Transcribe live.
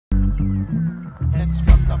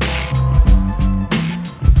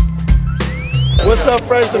What's up,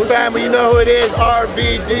 friends and family? You know who it is,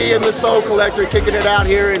 RVD and the Soul Collector, kicking it out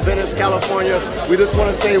here in Venice, California. We just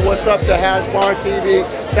want to say what's up to HashbarTV.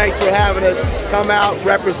 Thanks for having us. Come out,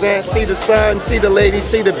 represent, see the sun, see the ladies,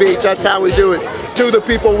 see the beach. That's how we do it. To the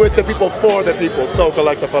people, with the people, for the people. Soul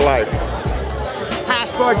Collector for life.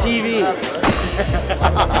 HashbarTV.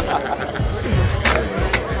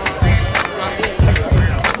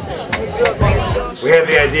 We had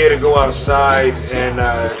the idea to go outside and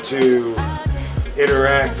to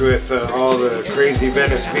interact with all the crazy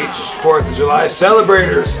Venice Beach 4th of July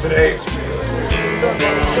celebrators today.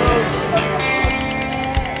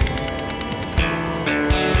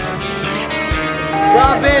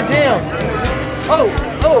 Rob Van Dam. Oh.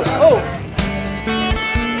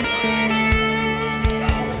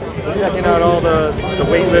 Checking out all the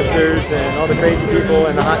weightlifters and all the crazy people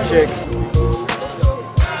and the hot chicks.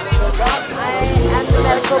 I'm the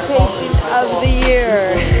medical patient of the year.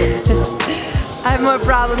 I have more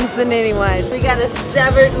problems than anyone. We got a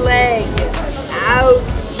severed leg.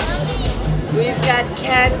 Ouch. We've got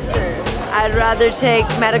cancer. I'd rather take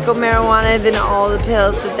medical marijuana than all the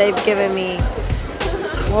pills that they've given me.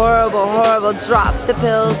 It's horrible, horrible. Drop the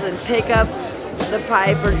pills and pick up the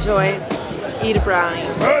pipe or joint. Eat a brownie.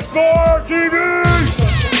 HashbarTV!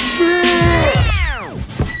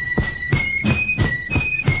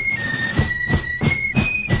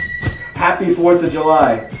 Happy 4th of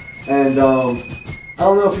July. And I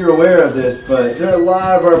don't know if you're aware of this, but there are a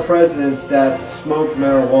lot of our presidents that smoked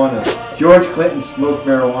marijuana. George Clinton smoked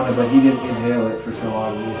marijuana, but he didn't inhale it for some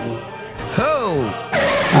odd reason.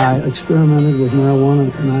 I experimented with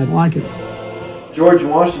marijuana and I like it. George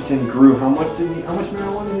Washington grew, how much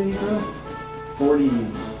marijuana did he grow? 40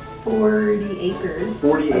 acres.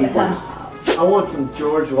 40 acres. I want some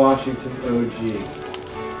George Washington OG.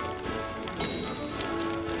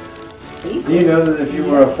 Do you know that if you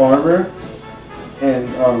were a farmer and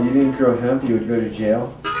you didn't grow hemp, you would go to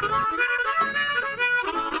jail?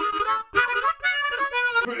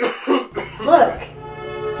 Look.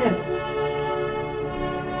 Hemp.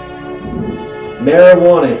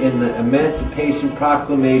 Marijuana in the Emancipation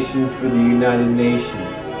Proclamation for the United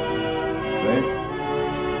Nations. Right?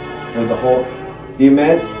 Or the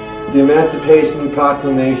Emancipation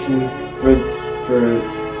Proclamation for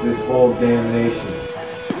this whole damn nation.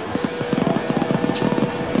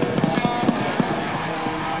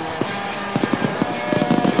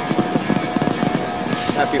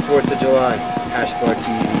 Happy 4th of July,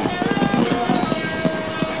 HashbarTV.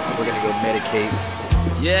 We're gonna go medicate.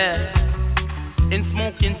 Yeah. In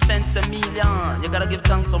smoking sense a million, you gotta give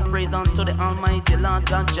thanks and praise unto the Almighty Lord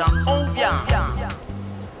God Jah. Oh yeah.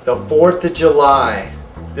 The 4th of July.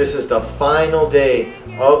 This is the final day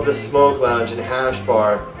of the Smoke Lounge in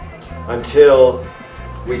Hashbar until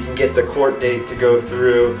we can get the court date to go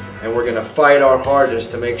through, and we're gonna fight our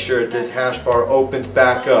hardest to make sure that this Hashbar opens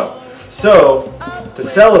back up. So, to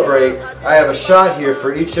celebrate, I have a shot here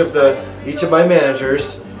for each of my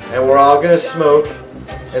managers, and we're all gonna smoke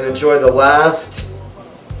and enjoy the last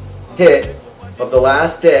hit of the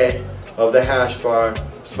last day of the Hashbar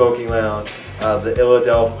Smoking Lounge, the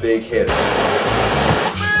Philadelphia Big Hitter.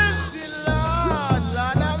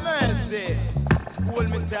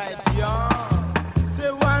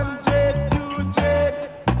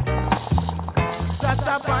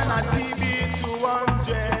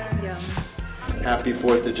 Happy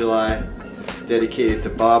 4th of July, dedicated to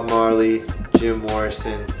Bob Marley, Jim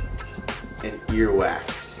Morrison, and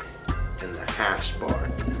Earwax, and the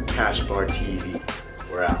HashbarTV.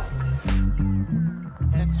 We're out.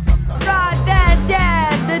 Rod that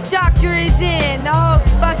dad, the doctor is in, the whole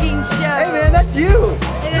fucking show. Hey man, that's you.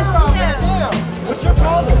 It is Damn. What's your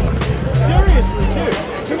problem? Seriously, dude.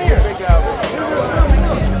 Come here.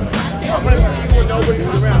 I'm gonna see you when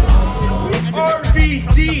nobody's around.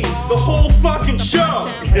 RVD, the whole fucking show!